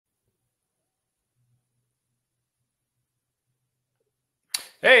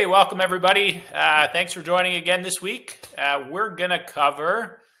Hey, welcome everybody. Thanks for joining again this week. We're going to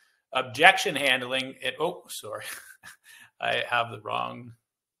cover objection handling. Oh, sorry. I have the wrong.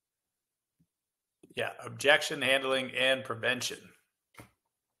 Yeah, objection handling and prevention.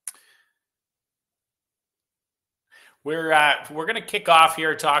 We're going to kick off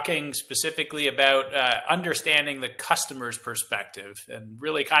here talking specifically about understanding the customer's perspective and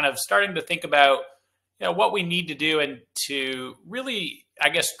really kind of starting to think about what we need to do and to really, I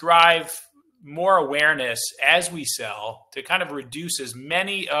guess, drive more awareness as we sell to kind of reduce as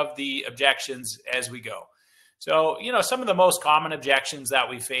many of the objections as we go. So, some of the most common objections that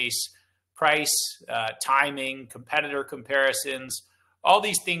we face: price, timing, competitor comparisons. All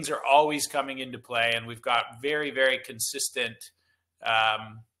these things are always coming into play, and we've got very, very consistent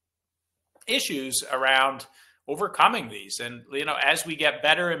issues around overcoming these. And, as we get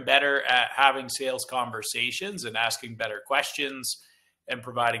better and better at having sales conversations and asking better questions and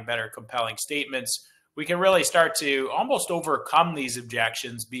providing better compelling statements, we can really start to almost overcome these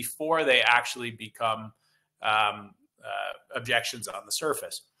objections before they actually become objections on the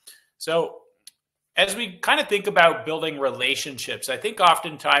surface. So as we kind of think about building relationships, I think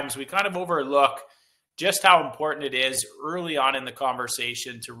oftentimes we kind of overlook just how important it is early on in the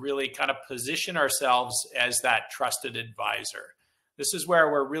conversation to really kind of position ourselves as that trusted advisor. This is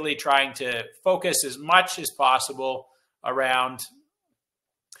where we're really trying to focus as much as possible around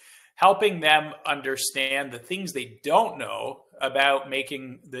helping them understand the things they don't know about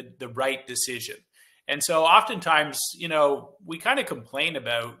making the right decision. And so oftentimes, we kind of complain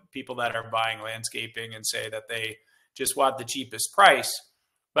about people that are buying landscaping and say that they just want the cheapest price.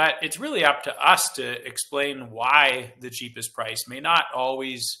 But it's really up to us to explain why the cheapest price may not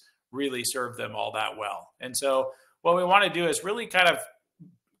always really serve them all that well. And so what we want to do is really kind of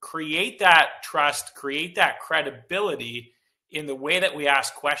create that trust, create that credibility in the way that we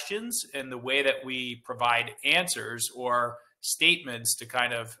ask questions and the way that we provide answers or statements to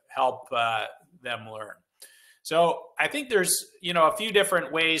kind of help them learn. So I think there's, a few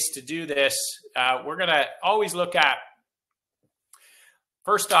different ways to do this. We're going to always look at,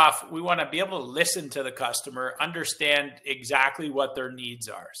 first off, we want to be able to listen to the customer, understand exactly what their needs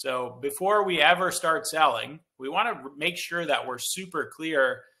are. So before we ever start selling, we want to make sure that we're super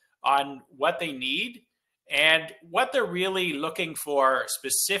clear on what they need and what they're really looking for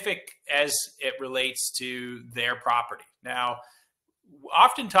specific as it relates to their property. Now,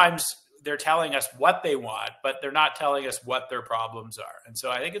 oftentimes they're telling us what they want, but they're not telling us what their problems are. And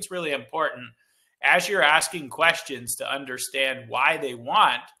so I think it's really important as you're asking questions to understand why they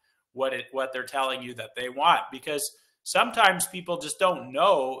want what they're telling you that they want, because sometimes people just don't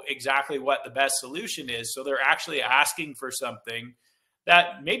know exactly what the best solution is. So they're actually asking for something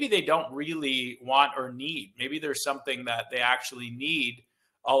that maybe they don't really want or need. Maybe there's something that they actually need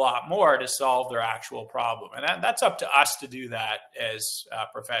a lot more to solve their actual problem. And that's up to us to do that as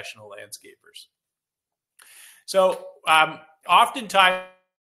professional landscapers. So oftentimes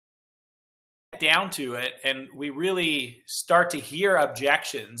down to it, and we really start to hear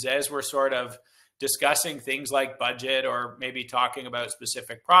objections as we're sort of discussing things like budget or maybe talking about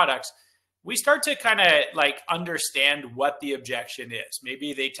specific products. We start to kind of like understand what the objection is.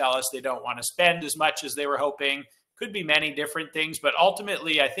 Maybe they tell us they don't want to spend as much as they were hoping. Could be many different things, but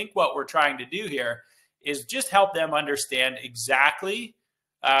ultimately I think what we're trying to do here is just help them understand exactly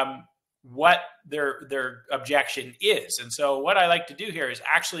what their objection is. And so what I like to do here is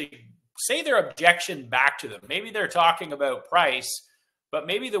actually say their objection back to them. Maybe they're talking about price, but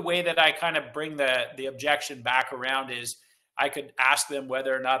maybe the way that I kind of bring the objection back around is I could ask them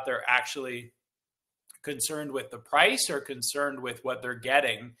whether or not they're actually concerned with the price or concerned with what they're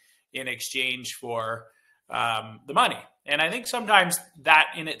getting in exchange for the money. And I think sometimes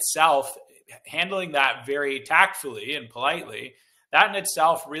that in itself, handling that very tactfully and politely, that in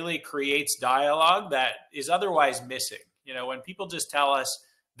itself really creates dialogue that is otherwise missing. When people just tell us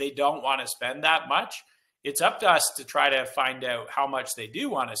they don't want to spend that much, it's up to us to try to find out how much they do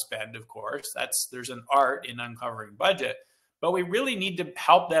want to spend. Of course, there's an art in uncovering budget, but we really need to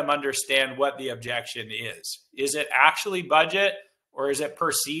help them understand what the objection is. Is it actually budget, or is it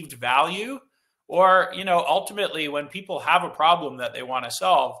perceived value? Or, ultimately when people have a problem that they want to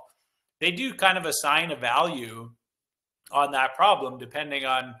solve, they do kind of assign a value on that problem depending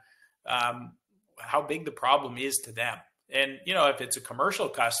on how big the problem is to them. And, if it's a commercial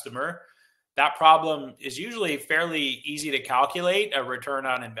customer, that problem is usually fairly easy to calculate a return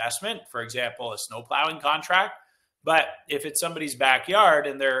on investment, for example, a snow plowing contract. But if it's somebody's backyard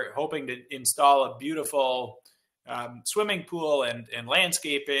and they're hoping to install a beautiful swimming pool and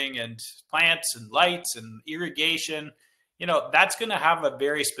landscaping and plants and lights and irrigation, that's going to have a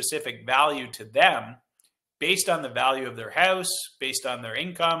very specific value to them based on the value of their house, based on their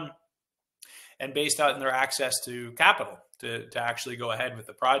income, and based on their access to capital to actually go ahead with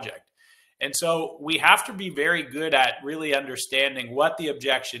the project. And so we have to be very good at really understanding what the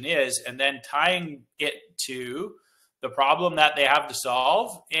objection is and then tying it to the problem that they have to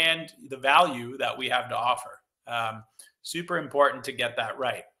solve and the value that we have to offer. Super important to get that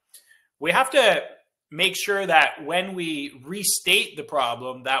right. We have to make sure that when we restate the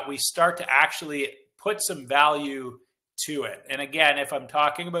problem, that we start to actually put some value to it. And again, if I'm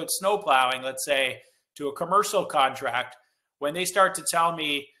talking about snow plowing, let's say to a commercial contract, when they start to tell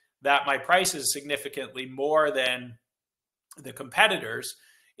me that my price is significantly more than the competitors,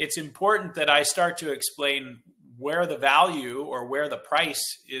 it's important that I start to explain where the value or where the price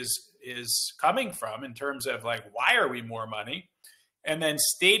is coming from in terms of like, why are we more money? And then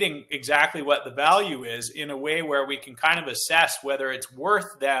stating exactly what the value is in a way where we can kind of assess whether it's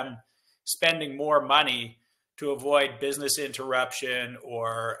worth them spending more money to avoid business interruption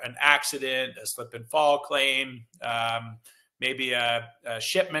or an accident, a slip and fall claim, maybe a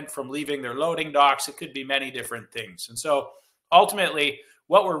shipment from leaving their loading docks. It could be many different things. And so ultimately,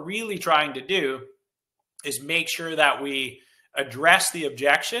 what we're really trying to do is make sure that we address the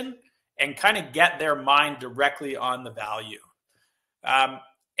objection and kind of get their mind directly on the value.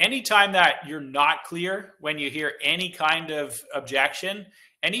 Anytime that you're not clear when you hear any kind of objection,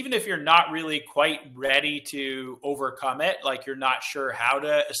 and even if you're not really quite ready to overcome it, like you're not sure how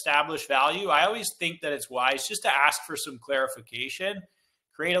to establish value, I always think that it's wise just to ask for some clarification,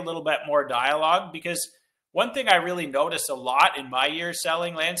 create a little bit more dialogue, because one thing I really noticed a lot in my years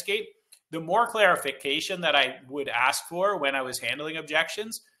selling landscape, the more clarification that I would ask for when I was handling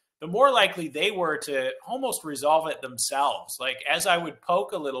objections, the more likely they were to almost resolve it themselves. Like as I would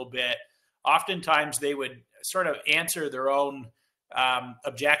poke a little bit, oftentimes they would sort of answer their own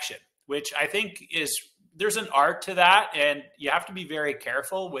objection, which I think there's an art to that. And you have to be very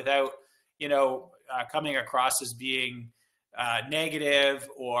careful without, coming across as being negative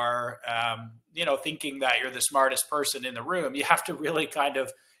or, thinking that you're the smartest person in the room. You have to really kind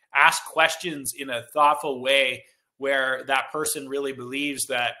of ask questions in a thoughtful way where that person really believes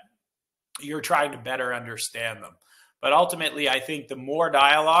that you're trying to better understand them. But ultimately, I think the more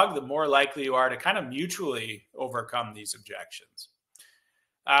dialogue, the more likely you are to kind of mutually overcome these objections.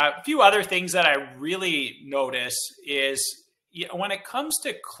 A few other things that I really notice is when it comes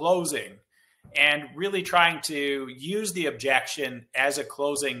to closing and really trying to use the objection as a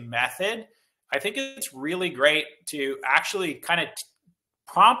closing method, I think it's really great to actually kind of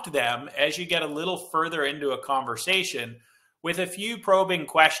prompt them as you get a little further into a conversation with a few probing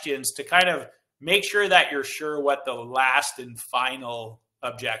questions to kind of make sure that you're sure what the last and final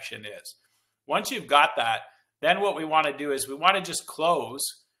objection is. Once you've got that, then what we want to do is we want to just close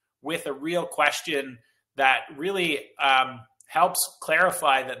with a real question that really helps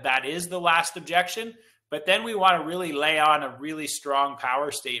clarify that that is the last objection. But then we want to really lay on a really strong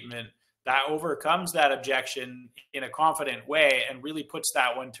power statement that overcomes that objection in a confident way and really puts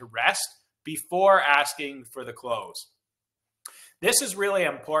that one to rest before asking for the close. This is really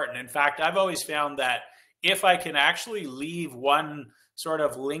important. In fact, I've always found that if I can actually leave one sort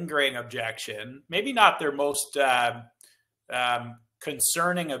of lingering objection, maybe not their most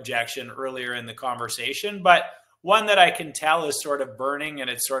concerning objection earlier in the conversation, but one that I can tell is sort of burning and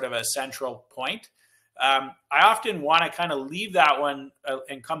it's sort of a central point, I often want to kind of leave that one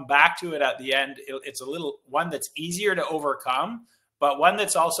and come back to it at the end. It's a little one that's easier to overcome, but one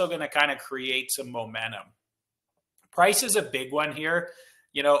that's also going to kind of create some momentum. Price is a big one here.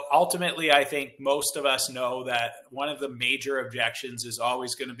 Ultimately, I think most of us know that one of the major objections is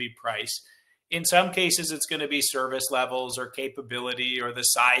always going to be price. In some cases, it's going to be service levels or capability or the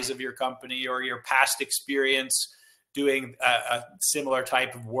size of your company or your past experience doing a similar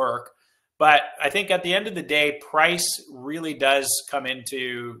type of work. But I think at the end of the day, price really does come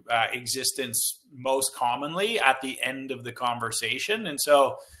into existence most commonly at the end of the conversation. And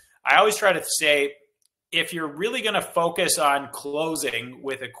so I always try to say, if you're really going to focus on closing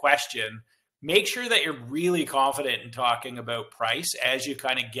with a question, make sure that you're really confident in talking about price as you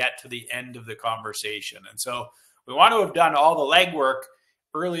kind of get to the end of the conversation. And so we want to have done all the legwork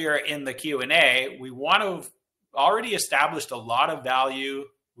earlier in the Q&A. We want to have already established a lot of value.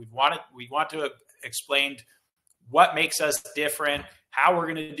 We want to have explained what makes us different, how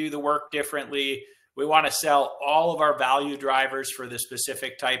we're going to do the work differently. We want to sell all of our value drivers for the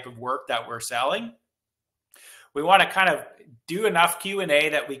specific type of work that we're selling. We want to kind of do enough Q&A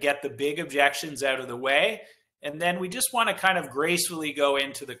that we get the big objections out of the way. And then we just want to kind of gracefully go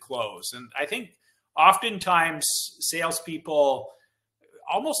into the close. And I think oftentimes salespeople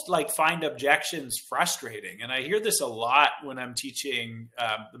almost like find objections frustrating. And I hear this a lot when I'm teaching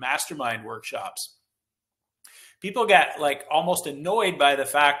the mastermind workshops. People get like almost annoyed by the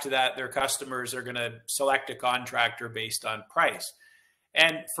fact that their customers are going to select a contractor based on price.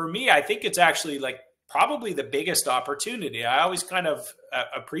 And for me, I think it's actually like probably the biggest opportunity. I always kind of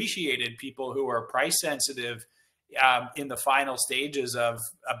appreciated people who are price sensitive in the final stages of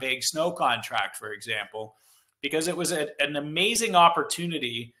a big snow contract, for example, because it was an amazing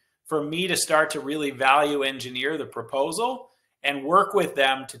opportunity for me to start to really value engineer the proposal and work with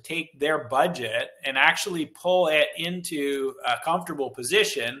them to take their budget and actually pull it into a comfortable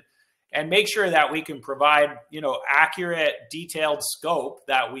position and make sure that we can provide, accurate, detailed scope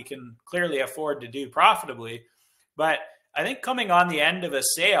that we can clearly afford to do profitably. But I think coming on the end of a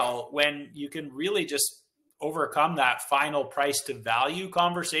sale, when you can really just overcome that final price to value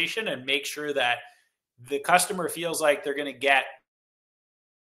conversation and make sure that the customer feels like they're going to get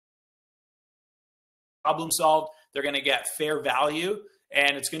problem solved, they're going to get fair value,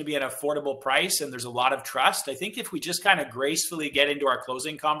 and it's going to be an affordable price, and there's a lot of trust. I think if we just kind of gracefully get into our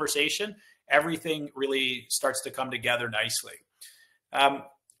closing conversation, everything really starts to come together nicely.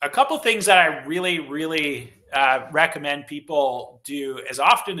 A couple things that I really recommend people do as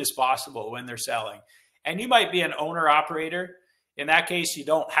often as possible when they're selling. And you might be an owner operator. In that case, you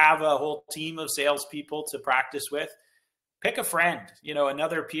don't have a whole team of salespeople to practice with. Pick a friend,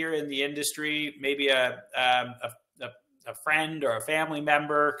 another peer in the industry, maybe a friend or a family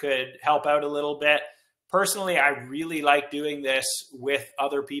member could help out a little bit. Personally, I really like doing this with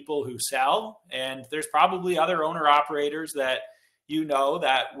other people who sell, and there's probably other owner operators that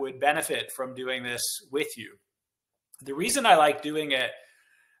that would benefit from doing this with you. The reason I like doing it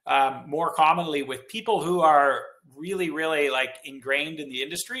more commonly with people who are really like ingrained in the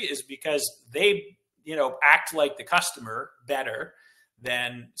industry is because they act like the customer better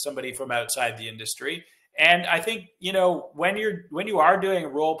than somebody from outside the industry. And I think, when you are doing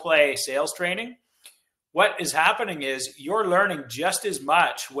role play sales training, what is happening is you're learning just as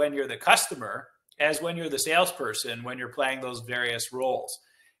much when you're the customer as when you're the salesperson, when you're playing those various roles.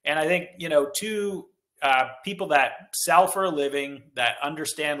 And I think, two people that sell for a living, that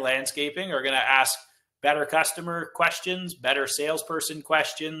understand landscaping, are going to ask better customer questions, better salesperson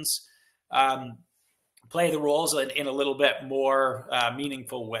questions, play the roles in a little bit more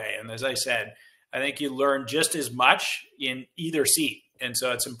meaningful way. And as I said, I think you learn just as much in either seat. And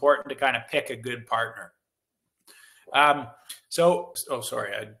so it's important to kind of pick a good partner.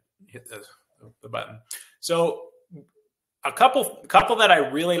 Sorry, I hit the button. So a couple that I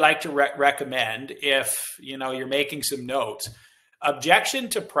really like to recommend if, you're making some notes. Objection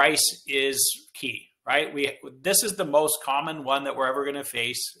to price is key, right? This is the most common one that we're ever going to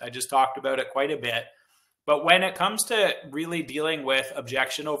face. I just talked about it quite a bit. But when it comes to really dealing with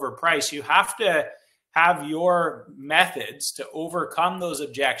objection over price, you have to have your methods to overcome those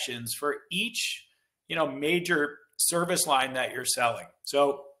objections for each, major service line that you're selling.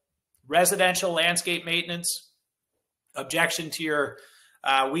 So residential landscape maintenance, objection to your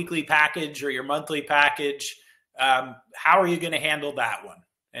weekly package or your monthly package. How are you going to handle that one?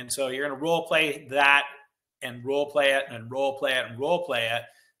 And so you're going to role play that and role play it and role play it and role play it,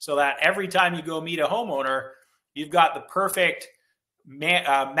 so that every time you go meet a homeowner, you've got the perfect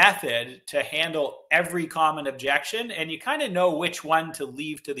method to handle every common objection, and you kind of know which one to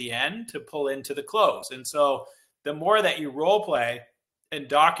leave to the end to pull into the close. And so the more that you role play and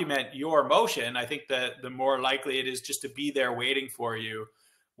document your motion, I think the more likely it is just to be there waiting for you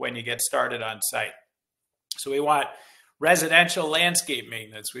when you get started on site. So we want residential landscape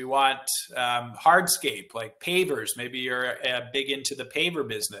maintenance. We want hardscape, like pavers. Maybe you're big into the paver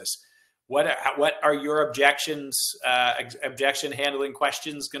business. What are your objections, objection handling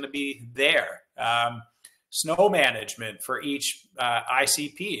questions going to be there? Snow management for each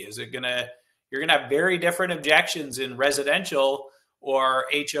ICP. You're going to have very different objections in residential or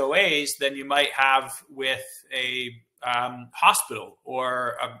HOAs than you might have with a hospital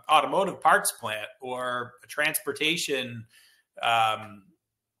or an automotive parts plant or a transportation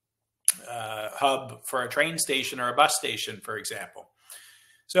hub for a train station or a bus station, for example.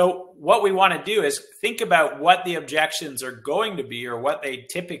 So what we want to do is think about what the objections are going to be or what they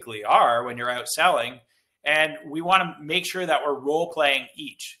typically are when you're out selling. And we want to make sure that we're role playing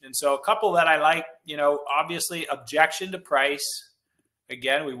each. And so a couple that I like, obviously objection to price.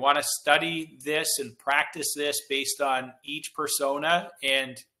 Again, we want to study this and practice this based on each persona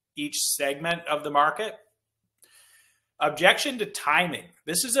and each segment of the market. Objection to timing.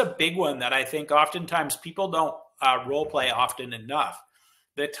 This is a big one that I think oftentimes people don't role play often enough.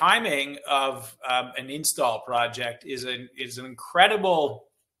 the timing of an install project is an incredible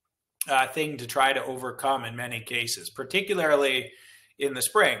thing to try to overcome in many cases, particularly in the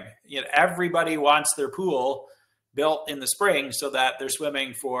spring. Everybody wants their pool built in the spring so that they're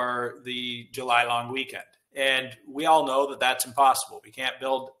swimming for the July long weekend. And we all know that that's impossible. We can't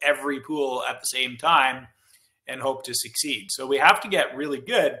build every pool at the same time and hope to succeed. So we have to get really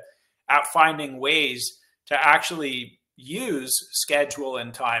good at finding ways to actually use schedule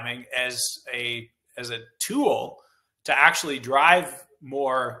and timing as a tool to actually drive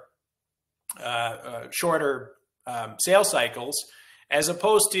more shorter sales cycles, as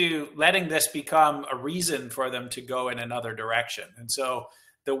opposed to letting this become a reason for them to go in another direction. And so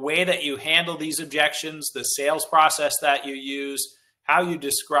the way that you handle these objections, the sales process that you use, how you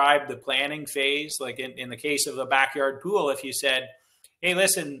describe the planning phase, like in the case of the backyard pool, if you said, hey,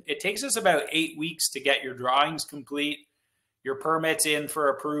 listen, it takes us about 8 weeks to get your drawings complete, your permits in for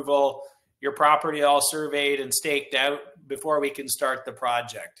approval, your property all surveyed and staked out before we can start the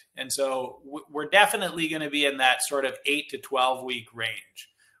project. And so we're definitely going to be in that sort of 8 to 12 week range.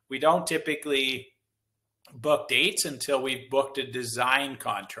 We don't typically book dates until we've booked a design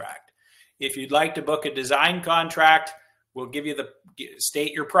contract. If you'd like to book a design contract, we'll give you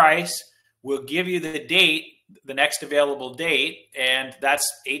state your price. We'll give you the date, the next available date, and that's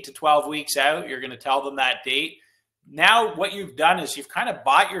 8 to 12 weeks out. You're going to tell them that date. Now what you've done is you've kind of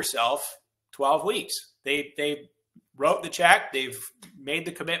bought yourself 12 weeks. They wrote the check. They've made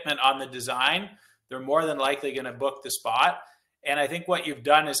the commitment on the design. They're more than likely going to book the spot. And I think what you've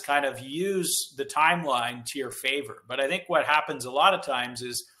done is kind of use the timeline to your favor. But I think what happens a lot of times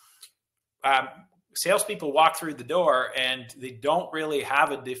is salespeople walk through the door and they don't really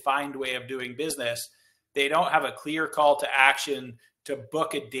have a defined way of doing business. They don't have a clear call to action to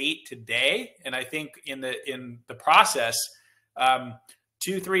book a date today. And I think in the process,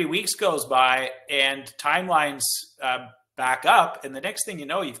 2-3 weeks goes by and timelines back up. And the next thing you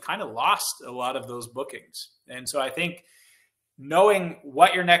know, you've kind of lost a lot of those bookings. And so I think knowing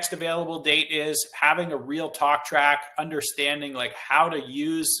what your next available date is, having a real talk track, understanding like how to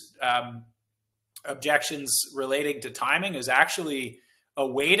use objections relating to timing is actually a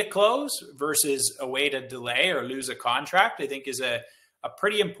way to close versus a way to delay or lose a contract, I think is a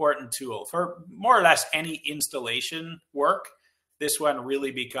pretty important tool for more or less any installation work. This one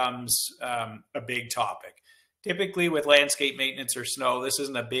really becomes a big topic. Typically with landscape maintenance or snow, this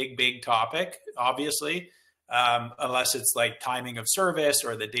isn't a big topic, obviously, unless it's like timing of service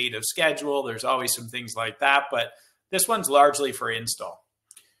or the date of schedule. There's always some things like that, but this one's largely for install.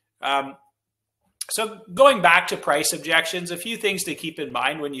 So going back to price objections, a few things to keep in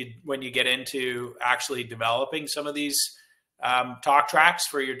mind when you get into actually developing some of these talk tracks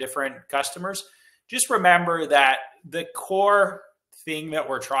for your different customers. Just remember that the core thing that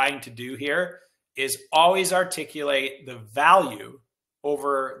we're trying to do here is always articulate the value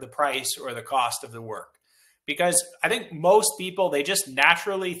over the price or the cost of the work. Because I think most people, they just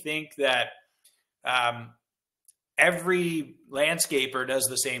naturally think that every landscaper does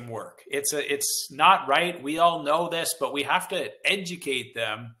the same work. It's not right. We all know this, but we have to educate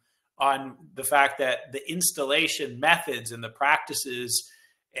them on the fact that the installation methods and the practices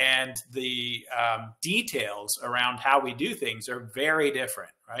and the details around how we do things are very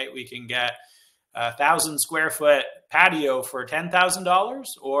different, right? We can get a 1,000 square foot patio for $10,000,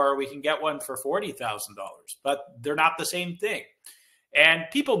 or we can get one for $40,000, but they're not the same thing. And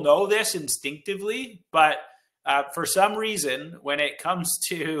people know this instinctively, but for some reason, when it comes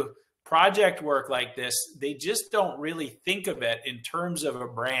to project work like this, they just don't really think of it in terms of a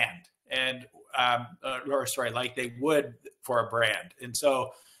brand and, like they would for a brand. And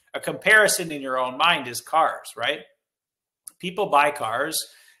so a comparison in your own mind is cars, right? People buy cars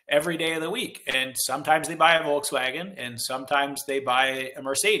every day of the week, and sometimes they buy a Volkswagen and sometimes they buy a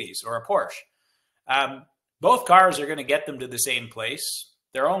Mercedes or a Porsche. Both cars are going to get them to the same place.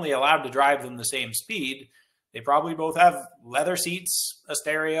 They're only allowed to drive them the same speed. They probably both have leather seats, a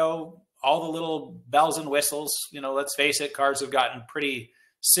stereo, all the little bells and whistles. Let's face it, cars have gotten pretty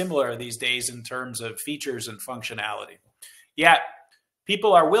similar these days in terms of features and functionality. Yet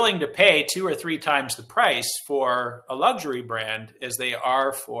people are willing to pay 2 or 3 times the price for a luxury brand as they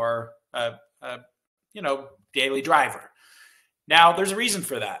are for a daily driver. Now, there's a reason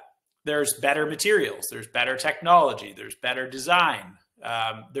for that. There's better materials, there's better technology, there's better design,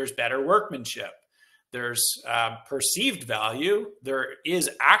 there's better workmanship. There's perceived value. There is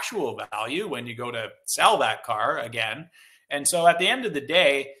actual value when you go to sell that car again. And so at the end of the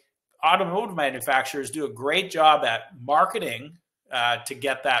day, automotive manufacturers do a great job at marketing to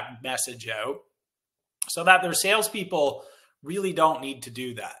get that message out so that their salespeople really don't need to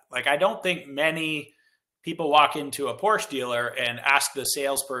do that. Like, I don't think many people walk into a Porsche dealer and ask the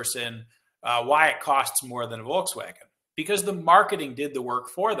salesperson why it costs more than a Volkswagen, because the marketing did the work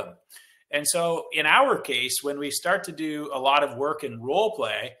for them. And so in our case, when we start to do a lot of work in role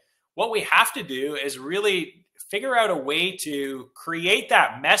play, what we have to do is really figure out a way to create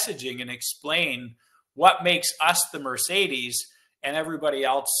that messaging and explain what makes us the Mercedes and everybody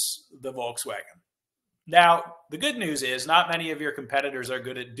else the Volkswagen. Now, the good news is not many of your competitors are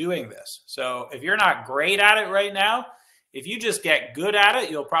good at doing this. So if you're not great at it right now, if you just get good at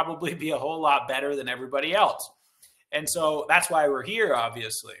it, you'll probably be a whole lot better than everybody else. And so that's why we're here,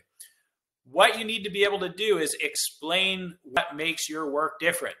 obviously. What you need to be able to do is explain what makes your work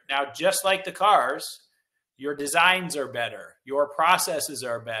different. Now, just like the cars, your designs are better, your processes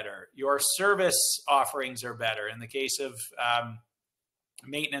are better, your service offerings are better in the case of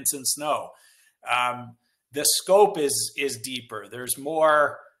maintenance and snow. The scope is deeper. There's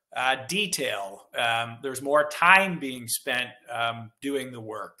more detail. There's more time being spent doing the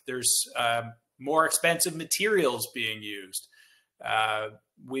work. There's more expensive materials being used.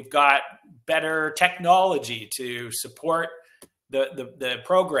 We've got better technology to support the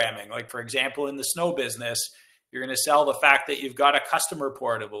programming. Like, for example, in the snow business, you're going to sell the fact that you've got a customer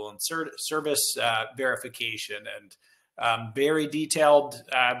portable and service verification and very detailed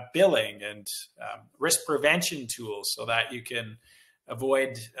billing and risk prevention tools so that you can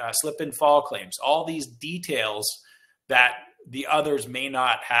avoid slip and fall claims. All these details that the others may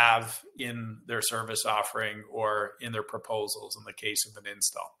not have in their service offering or in their proposals in the case of an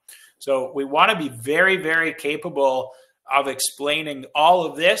install. So we want to be very, very capable of explaining all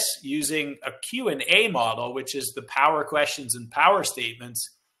of this using a Q&A model, which is the power questions and power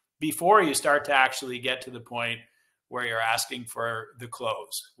statements, before you start to actually get to the point where you're asking for the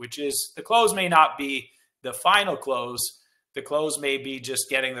close, which is, the close may not be the final close. The close may be just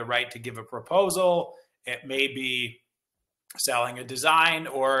getting the right to give a proposal. It may be selling a design,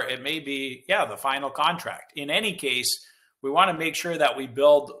 or it may be, the final contract. In any case, we want to make sure that we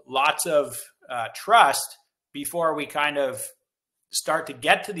build lots of trust before we kind of start to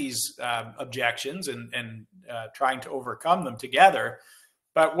get to these objections and trying to overcome them together.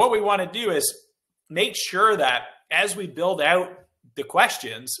 But what we want to do is make sure that as we build out the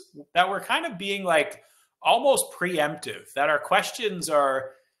questions, that we're kind of being like almost preemptive, that our questions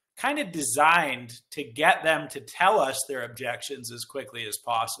are kind of designed to get them to tell us their objections as quickly as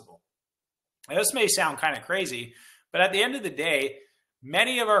possible. Now, this may sound kind of crazy, but at the end of the day,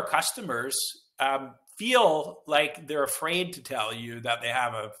 many of our customers feel like they're afraid to tell you that they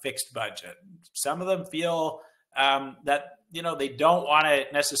have a fixed budget. Some of them feel that they don't want to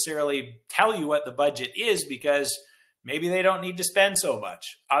necessarily tell you what the budget is because maybe they don't need to spend so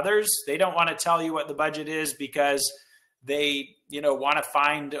much. Others, they don't want to tell you what the budget is because they want to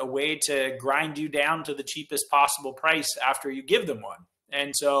find a way to grind you down to the cheapest possible price after you give them one.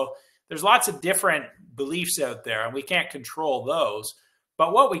 And so there's lots of different beliefs out there, and we can't control those.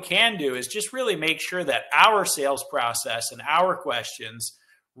 But what we can do is just really make sure that our sales process and our questions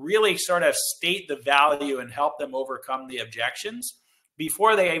really sort of state the value and help them overcome the objections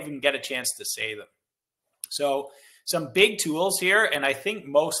before they even get a chance to say them. So some big tools here, and I think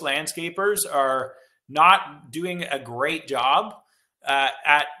most landscapers are not doing a great job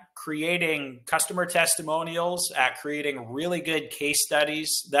at creating customer testimonials, at creating really good case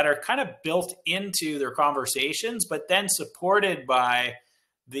studies that are kind of built into their conversations, but then supported by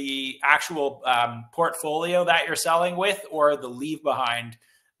the actual portfolio that you're selling with, or the leave behind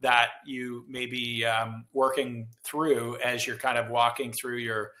that you may be working through as you're kind of walking through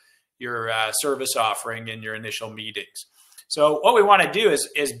your service offering in your initial meetings. So what we want to do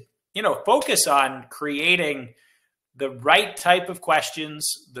is focus on creating the right type of questions,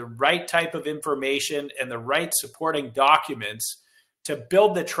 the right type of information, and the right supporting documents to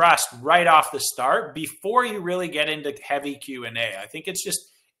build the trust right off the start before you really get into heavy Q&A. I think it's just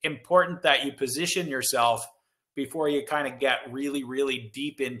important that you position yourself before you kind of get really, really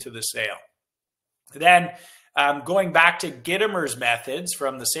deep into the sale. Then going back to Gitomer's methods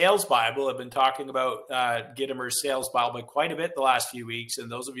from the Sales Bible, I've been talking about Gitomer's Sales Bible quite a bit the last few weeks.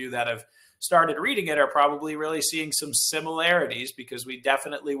 And those of you that have started reading it are probably really seeing some similarities, because we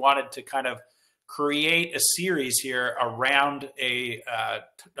definitely wanted to kind of create a series here around a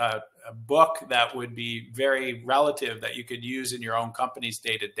book that would be very relative, that you could use in your own company's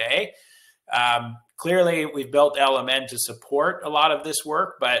day-to-day. Clearly, we've built LMN to support a lot of this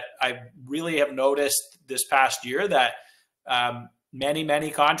work, but I really have noticed this past year that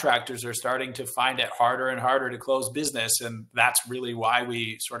many contractors are starting to find it harder and harder to close business. And that's really why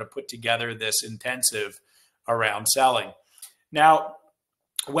we sort of put together this intensive around selling. Now,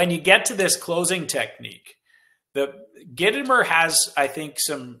 when you get to this closing technique, the Gitomer has, I think,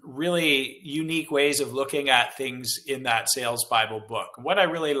 some really unique ways of looking at things in that Sales Bible book. What I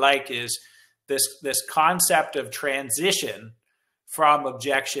really like is this concept of transition from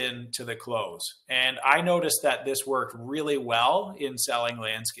objection to the close. And I noticed that this worked really well in selling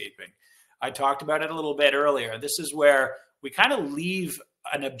landscaping. I talked about it a little bit earlier. This is where we kind of leave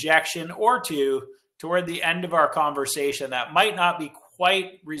an objection or two toward the end of our conversation that might not be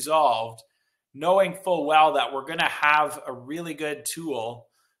quite resolved, knowing full well that we're going to have a really good tool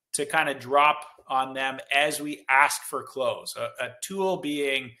to kind of drop on them as we ask for close. A tool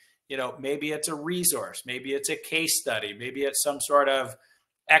being, maybe it's a resource, maybe it's a case study, maybe it's some sort of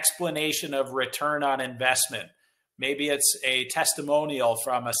explanation of return on investment, maybe it's a testimonial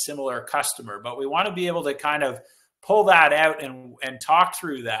from a similar customer. But we want to be able to kind of pull that out and talk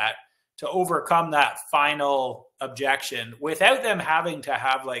through that to overcome that final objection without them having to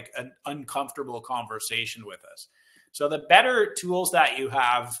have like an uncomfortable conversation with us. So the better tools that you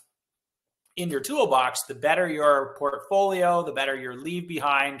have in your toolbox, the better your portfolio, the better your leave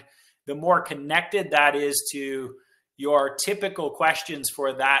behind, the more connected that is to your typical questions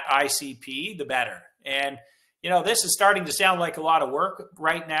for that ICP, the better. And, this is starting to sound like a lot of work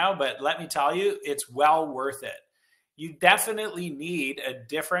right now, but let me tell you, it's well worth it. You definitely need a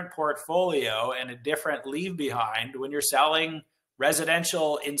different portfolio and a different leave behind when you're selling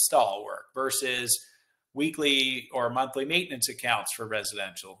residential install work versus weekly or monthly maintenance accounts for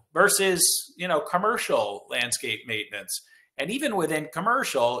residential versus, commercial landscape maintenance. And even within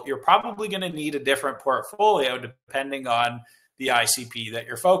commercial, you're probably going to need a different portfolio depending on the ICP that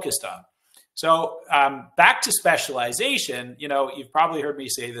you're focused on. So back to specialization, you've probably heard me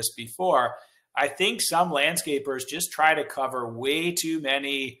say this before. I think some landscapers just try to cover way too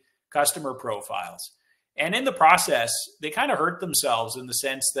many customer profiles. And in the process, they kind of hurt themselves in the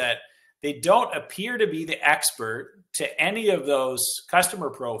sense that they don't appear to be the expert to any of those customer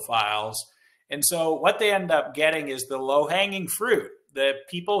profiles. And so what they end up getting is the low-hanging fruit, the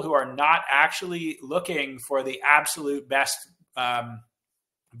people who are not actually looking for the absolute best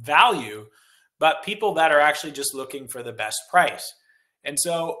value, but people that are actually just looking for the best price. And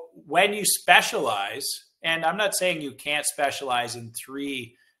so when you specialize, and I'm not saying you can't specialize in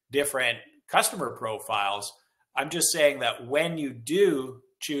 3 different customer profiles, I'm just saying that when you do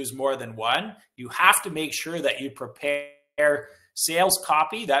choose more than one, you have to make sure that you prepare sales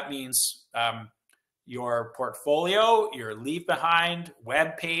copy. That means your portfolio, your leave behind,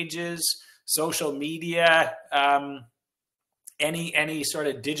 web pages, social media, any sort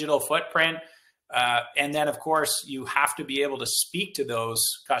of digital footprint. And then, of course, you have to be able to speak to those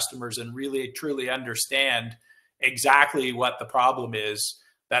customers and really, truly understand exactly what the problem is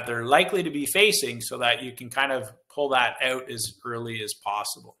that they're likely to be facing so that you can kind of pull that out as early as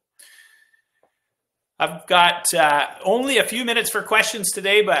possible. I've got only a few minutes for questions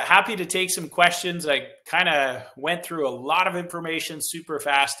today, but happy to take some questions. I kind of went through a lot of information super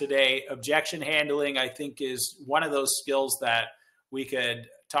fast today. Objection handling, I think, is one of those skills that we could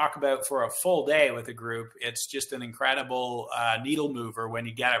talk about for a full day with a group. It's just an incredible needle mover when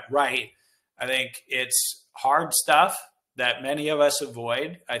you get it right. I think it's hard stuff that many of us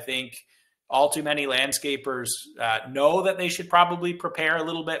avoid. I think all too many landscapers know that they should probably prepare a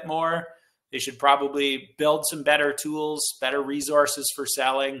little bit more. They should probably build some better tools, better resources for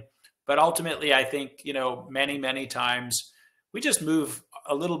selling. But ultimately, I think, many, many times we just move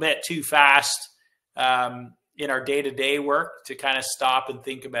a little bit too fast in our day-to-day work to kind of stop and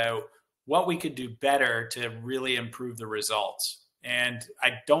think about what we could do better to really improve the results. And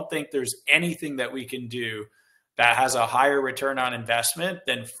I don't think there's anything that we can do that has a higher return on investment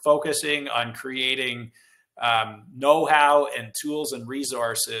than focusing on creating know-how and tools and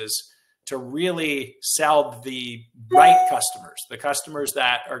resources to really sell the right customers, the customers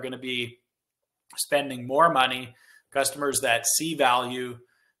that are going to be spending more money, customers that see value,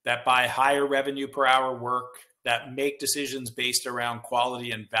 that buy higher revenue per hour work, that make decisions based around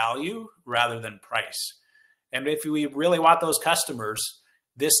quality and value rather than price. And if we really want those customers,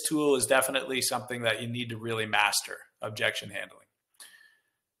 this tool is definitely something that you need to really master, objection handling.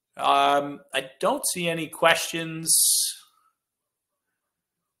 I don't see any questions.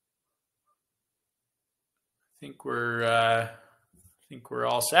 I think we're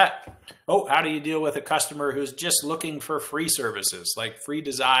all set. Oh, how do you deal with a customer who's just looking for free services like free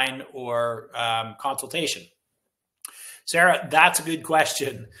design or consultation? Sarah, that's a good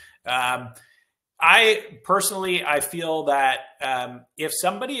question. I personally feel that if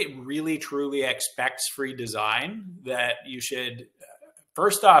somebody really truly expects free design, that you should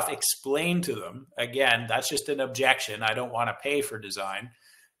first off, explain to them, again, that's just an objection. I don't want to pay for design.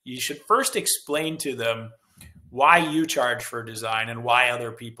 You should first explain to them why you charge for design and why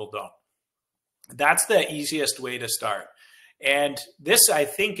other people don't. That's the easiest way to start. And this, I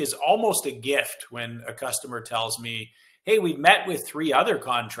think, is almost a gift when a customer tells me, hey, we met with 3 other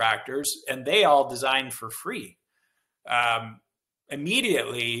contractors and they all designed for free.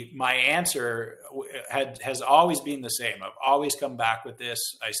 Immediately, my answer has always been the same. I've always come back with this.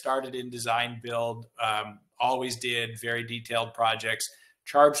 I started in design build, always did very detailed projects,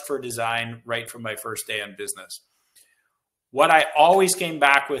 charged for design right from my first day in business. What I always came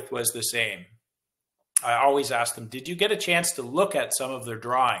back with was the same. I always asked them, did you get a chance to look at some of their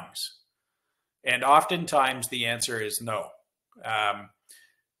drawings? And oftentimes the answer is no.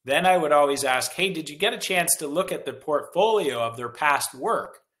 Then I would always ask, hey, did you get a chance to look at the portfolio of their past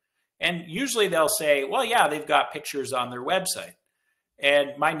work? And usually they'll say, well, yeah, they've got pictures on their website.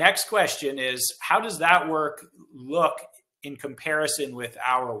 And my next question is, how does that work look in comparison with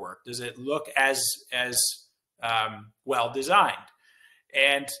our work? Does it look as well designed?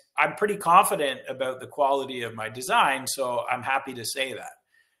 And I'm pretty confident about the quality of my design, so I'm happy to say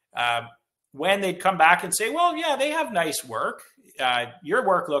that. When they'd come back and say, well, yeah, they have nice work. Your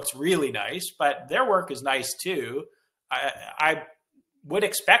work looks really nice, but their work is nice too. I would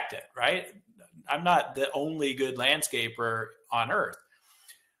expect it, right? I'm not the only good landscaper on earth.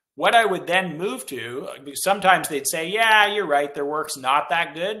 What I would then move to, sometimes they'd say, yeah, you're right, their work's not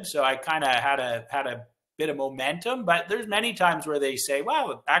that good. So I kind of had a bit of momentum, but there's many times where they say,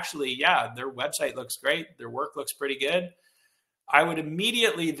 well, actually, yeah, their website looks great. Their work looks pretty good. I would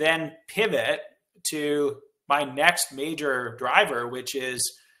immediately then pivot to my next major driver, which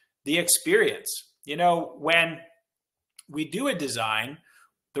is the experience. You know, when we do a design,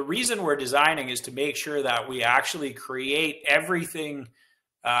 the reason we're designing is to make sure that we actually create everything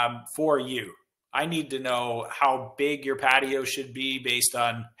for you. I need to know how big your patio should be based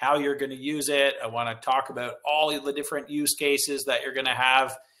on how you're going to use it. I want to talk about all of the different use cases that you're going to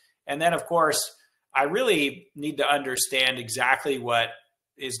have. And then, of course, I really need to understand exactly what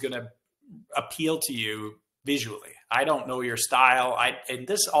is going to appeal to you visually. I don't know your style, and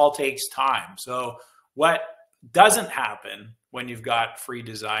this all takes time. So what doesn't happen when you've got free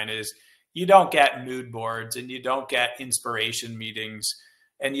design is you don't get mood boards, and you don't get inspiration meetings,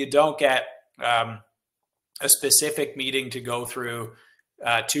 and you don't get a specific meeting to go through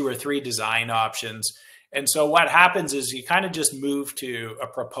 2 or 3 design options. And so what happens is you kind of just move to a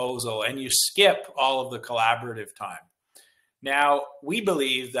proposal and you skip all of the collaborative time. Now, we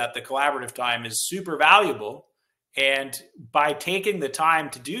believe that the collaborative time is super valuable. And by taking the time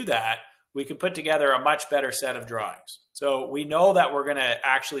to do that, we can put together a much better set of drawings. So we know that we're going to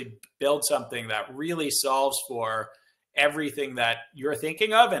actually build something that really solves for everything that you're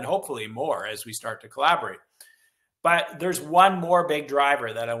thinking of, and hopefully more as we start to collaborate. But there's one more big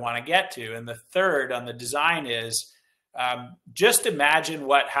driver that I want to get to. And the third on the design is just imagine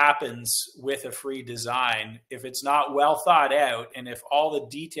what happens with a free design if it's not well thought out and if all the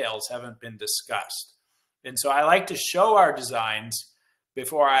details haven't been discussed. And so I like to show our designs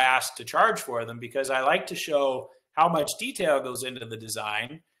before I ask to charge for them, because I like to show how much detail goes into the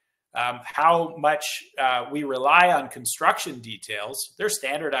design, how much we rely on construction details. They're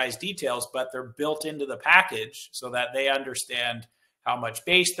standardized details, but they're built into the package so that they understand how much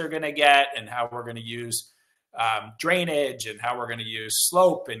base they're going to get and how we're going to use drainage and how we're going to use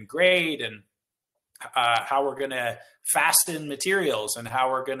slope and grade and how we're going to fasten materials and how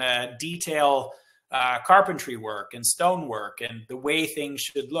we're going to detail carpentry work and stone work and the way things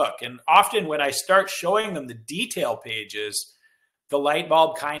should look. And often when I start showing them the detail pages, the light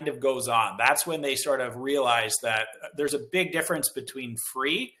bulb kind of goes on. That's when they sort of realize that there's a big difference between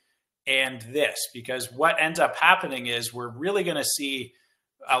free and this, because what ends up happening is we're really going to see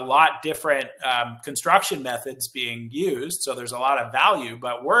a lot different construction methods being used. So there's a lot of value,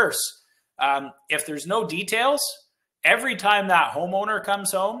 but worse, if there's no details, every time that homeowner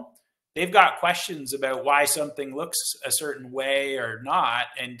comes home, they've got questions about why something looks a certain way or not.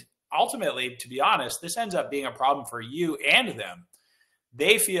 And ultimately, to be honest, this ends up being a problem for you and them.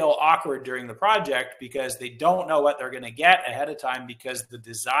 They feel awkward during the project because they don't know what they're going to get ahead of time because the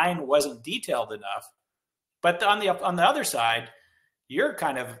design wasn't detailed enough. But on the other side, you're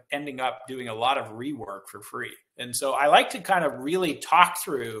kind of ending up doing a lot of rework for free. And so I like to kind of really talk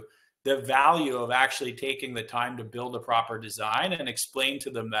through the value of actually taking the time to build a proper design and explain to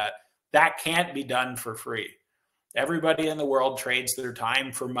them that that can't be done for free. Everybody in the world trades their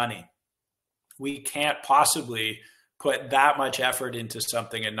time for money. We can't possibly put that much effort into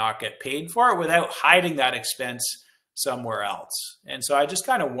something and not get paid for it without hiding that expense somewhere else. And so I just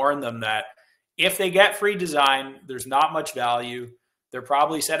kind of warn them that if they get free design, there's not much value. They're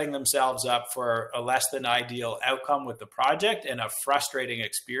probably setting themselves up for a less than ideal outcome with the project and a frustrating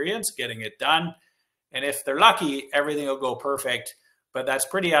experience getting it done. And if they're lucky, everything will go perfect, but that's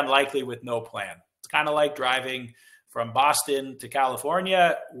pretty unlikely with no plan. It's kind of like driving from Boston to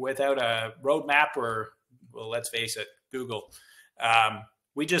California without a roadmap or, well, let's face it, Google.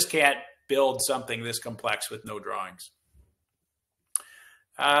 We just can't build something this complex with no drawings.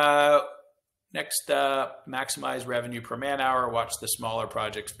 Next up, maximize revenue per man hour. Watch the smaller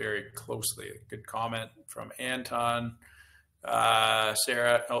projects very closely. Good comment from Anton.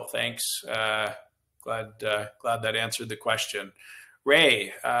 Sarah, oh, thanks. Glad that answered the question.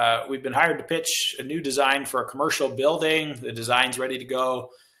 Ray, we've been hired to pitch a new design for a commercial building. The design's ready to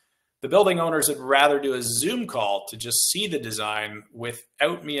go. The building owners would rather do a Zoom call to just see the design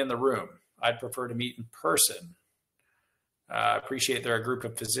without me in the room. I'd prefer to meet in person. Appreciate they're a group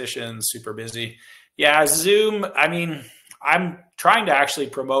of physicians, super busy. Yeah, Zoom, I mean, I'm trying to actually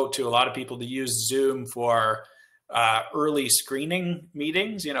promote to a lot of people to use Zoom for early screening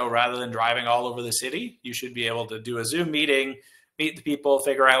meetings, you know, rather than driving all over the city. You should be able to do a Zoom meeting, meet the people,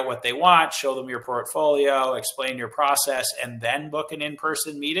 figure out what they want, show them your portfolio, explain your process, and then book an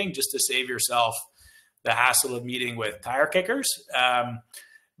in-person meeting just to save yourself the hassle of meeting with tire kickers.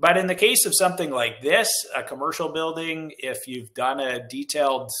 But in the case of something like this, a commercial building, if you've done a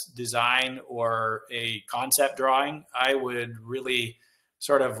detailed design or a concept drawing, I would really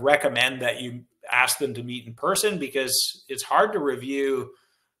sort of recommend that you ask them to meet in person, because it's hard to review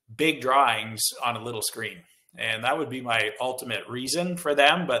big drawings on a little screen. And that would be my ultimate reason for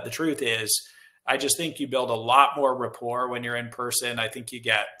them. But the truth is, I just think you build a lot more rapport when you're in person. I think you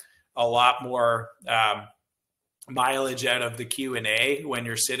get a lot more mileage out of the Q&A when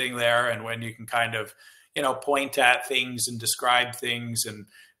you're sitting there, and when you can kind of, you know, point at things and describe things and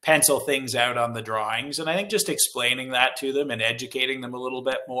pencil things out on the drawings. And I think just explaining that to them and educating them a little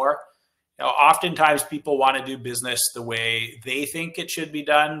bit more. You know, oftentimes people want to do business the way they think it should be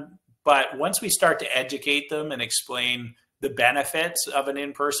done. But once we start to educate them and explain the benefits of an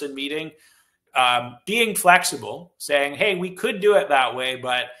in-person meeting, being flexible, saying, hey, we could do it that way,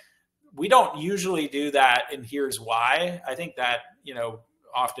 but we don't usually do that, and here's why. I think that, you know,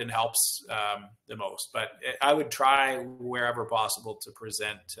 often helps the most. But I would try wherever possible to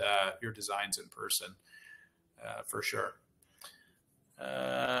present your designs in person for sure.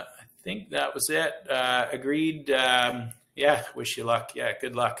 I think that was it. Agreed. Yeah, wish you luck. Yeah,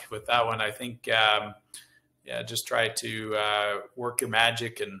 good luck with that one. I think, yeah, just try to work your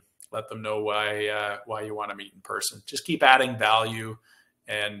magic and let them know why you want to meet in person. Just keep adding value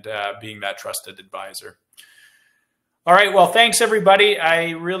and being that trusted advisor. All right. Well, thanks, everybody.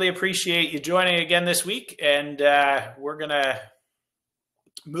 I really appreciate you joining again this week. And we're going to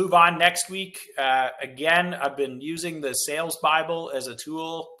move on next week. Again, I've been using the Sales Bible as a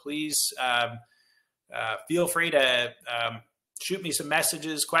tool. Please feel free to shoot me some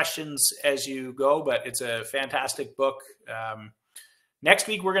messages, questions as you go, but it's a fantastic book. Next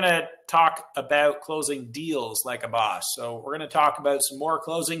week, we're going to talk about closing deals like a boss. So we're going to talk about some more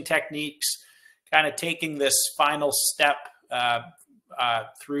closing techniques, kind of taking this final step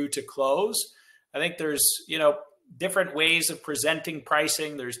through to close. I think there's, you know, different ways of presenting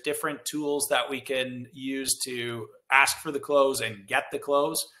pricing. There's different tools that we can use to ask for the close and get the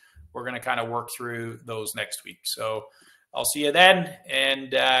close. We're going to kind of work through those next week. So I'll see you then.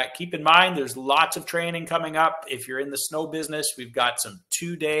 And keep in mind, there's lots of training coming up. If you're in the snow business, we've got some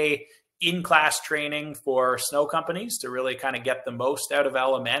 2-day in-class training for snow companies to really kind of get the most out of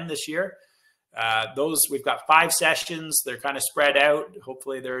LMN this year. We've got 5 sessions. They're kind of spread out.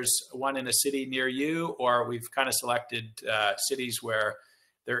 Hopefully there's one in a city near you, or we've kind of selected cities where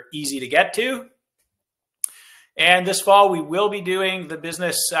they're easy to get to. And this fall, we will be doing the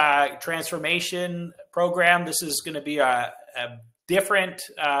business transformation program. This is going to be a different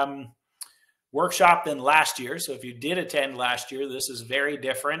workshop than last year. So if you did attend last year, this is very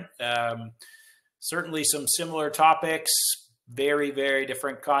different. Certainly some similar topics, very, very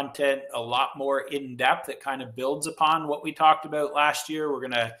different content, a lot more in-depth that kind of builds upon what we talked about last year. We're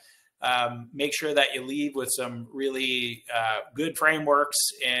going to make sure that you leave with some really good frameworks,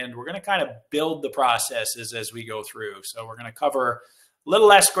 and we're going to kind of build the processes as we go through. So we're going to cover a little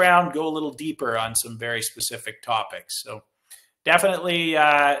less ground, go a little deeper on some very specific topics. So definitely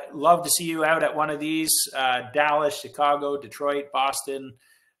love to see you out at one of these. Dallas, Chicago, Detroit, Boston.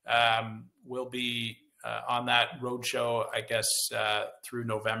 We'll be on that roadshow, I guess, through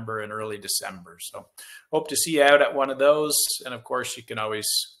November and early December. So hope to see you out at one of those. And of course, you can always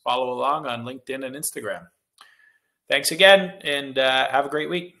follow along on LinkedIn and Instagram. Thanks again, and have a great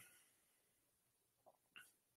week.